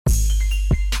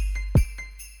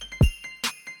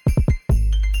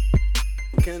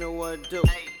Kendall, what it do?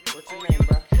 What's your name,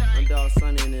 bro? My dog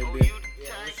Sonny in there, bitch.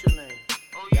 Yeah, what's your name?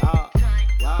 Yaahp.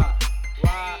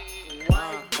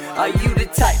 Are you the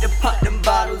type to pop them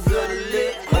bottles of the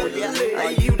lit? Oh yeah.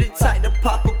 Are you the type to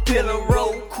pop a pill and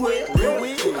roll quick?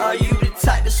 Are you the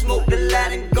type to smoke the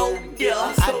light and go get?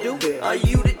 I do. Are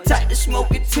you the type to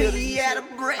smoke it till he out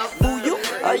of breath? Who you?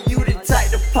 Are you the type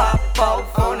to pop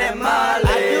off on that Molly?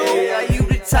 I do. Are you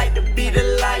the type to be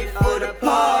the life of the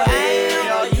party?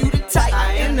 Are you the type?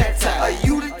 I am that type. Are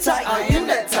you the type? I am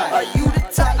that type. Are you the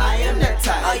type? I am that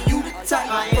type. Are you the type?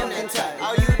 I am that type.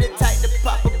 Are you the type to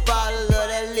pop a bottle of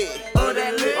that lit? Oh,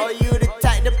 that lit. Are you the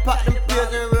type to pop them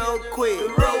pills in real quick?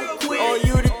 Real quick. Or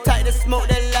you the type to smoke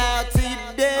that loud till you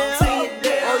dead? Till you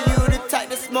dead. Or you the type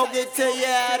to smoke it till you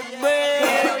out of breath?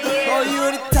 Hell yeah. Or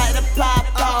you the type to pop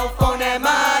off on that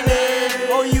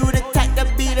money? Or you the type to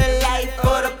be the life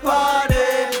of the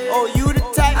party? Or you the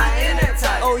type? I am that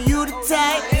type. Oh, you the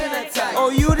type? I am that type. Oh,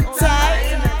 you the type? I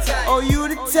am that type. Oh, you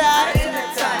the type? I am that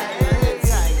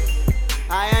type.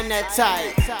 I am that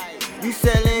type. You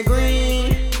selling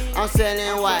green, I'm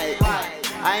selling white.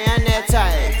 I am that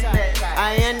type.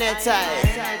 I am that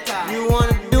type. You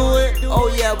wanna do it?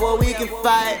 Oh yeah, boy, we can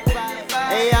fight.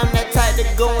 Hey, I'm that type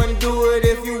to go and do it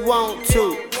if you want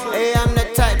to. Hey, I'm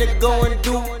that type to go and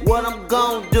do what I'm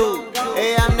gon' do.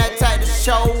 Hey, I'm that type to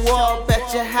show up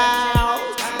at your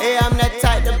house. Hey, I'm that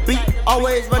type to be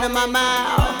always running my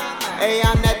mouth. Hey,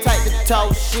 I'm that type to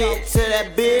talk shit to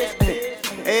that bitch.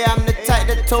 Hey, I'm the type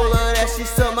that told her that she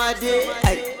sucked my dick.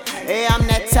 Hey, I'm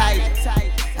that type.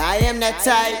 I am that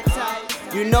type.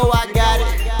 You know I got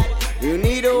it. You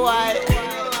need a wife.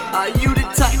 Are you the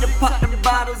type to pop the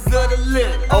bottles of the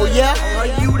lit? Oh yeah? Are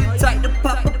you the type to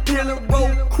pop a pill and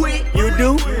roll quick? You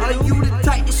do? Are you the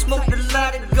type to smoke the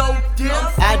light and go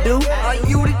deaf? I do. Are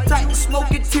you the type to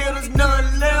smoke it till there's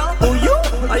none left? Who you?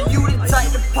 Are you the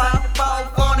type to pop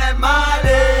off on that Molly?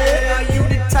 Are you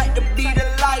the type to be the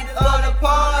life of the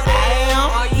party?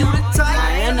 Are you the type?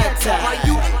 I am that type. Are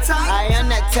you the type? I am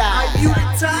that type. Are you the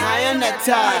type? I am that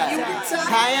type. Are you the type?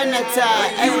 I am that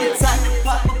type. Are you the type to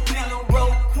pop a pill and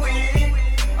roll quick?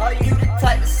 Are you the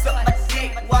type to suck